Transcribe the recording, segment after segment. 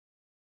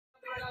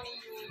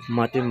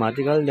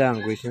Mathematical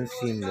Language and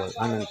Symbol,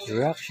 an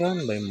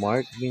introduction by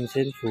Mark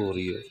Vincent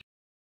Furio.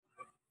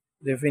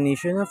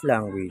 Definition of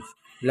language.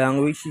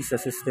 Language is a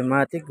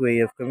systematic way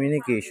of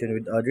communication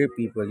with other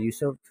people,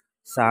 use of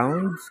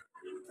sounds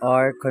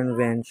or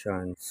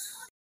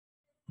conventions.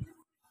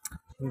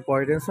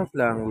 Importance of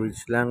language.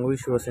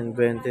 Language was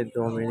invented to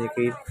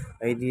communicate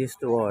ideas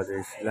to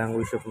others.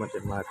 Language of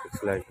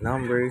mathematics like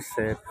numbers,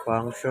 set,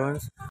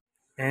 functions,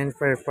 and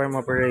perform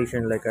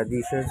operation like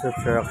addition,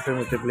 subtraction,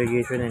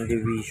 multiplication, and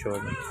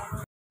division.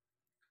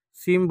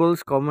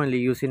 Symbols commonly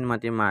used in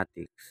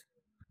mathematics.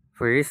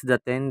 First, the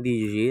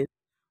 10-digit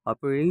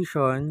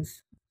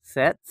operations,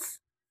 sets,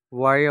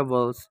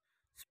 variables,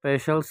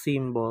 special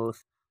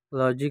symbols,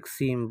 logic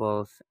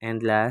symbols,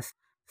 and last,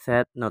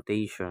 set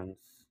notations.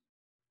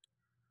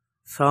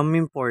 Some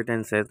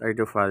important sets are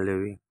the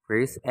following.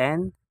 First,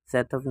 n,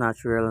 set of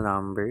natural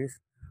numbers.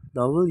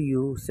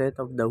 W, set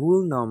of the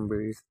whole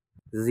numbers.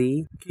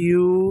 Z,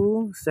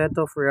 Q, set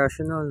of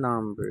rational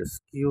numbers.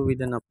 Q with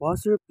an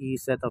apostrophe,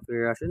 set of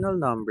irrational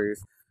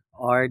numbers.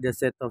 R, the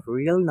set of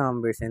real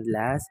numbers. And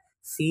last,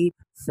 C,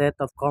 set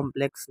of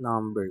complex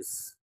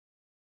numbers.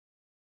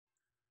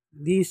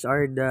 These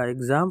are the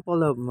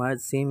example of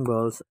math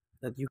symbols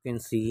that you can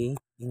see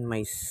in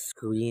my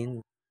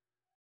screen.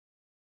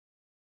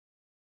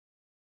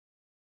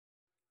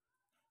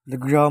 The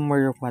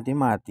grammar of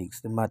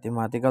mathematics. The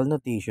mathematical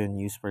notation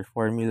used for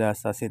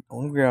formulas has its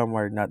own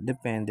grammar not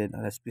dependent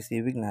on a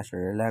specific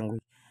natural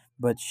language,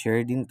 but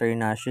shared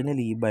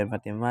internationally by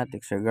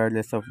mathematics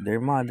regardless of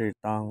their mother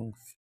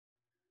tongues.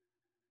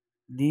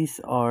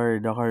 These are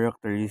the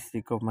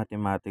characteristics of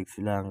mathematics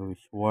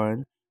language.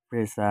 1.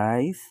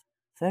 Precise.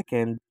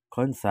 Second,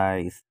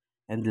 concise.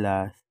 And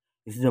last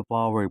is the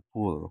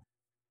powerful.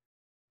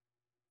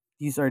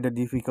 These are the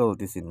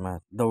difficulties in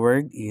math. The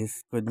word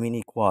is could mean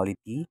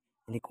equality,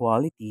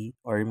 inequality,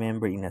 or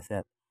member in a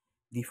set.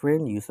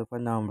 Different use of a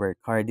number,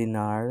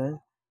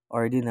 cardinal,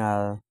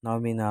 ordinal,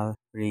 nominal,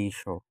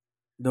 ratio.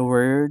 The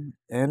word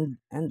and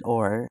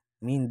or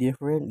mean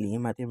differently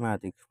in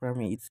mathematics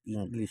from its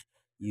English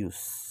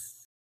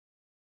use.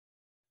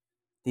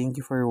 Thank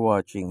you for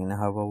watching and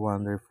have a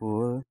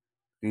wonderful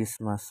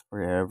Christmas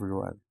for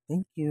everyone.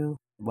 Thank you.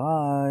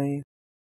 Bye.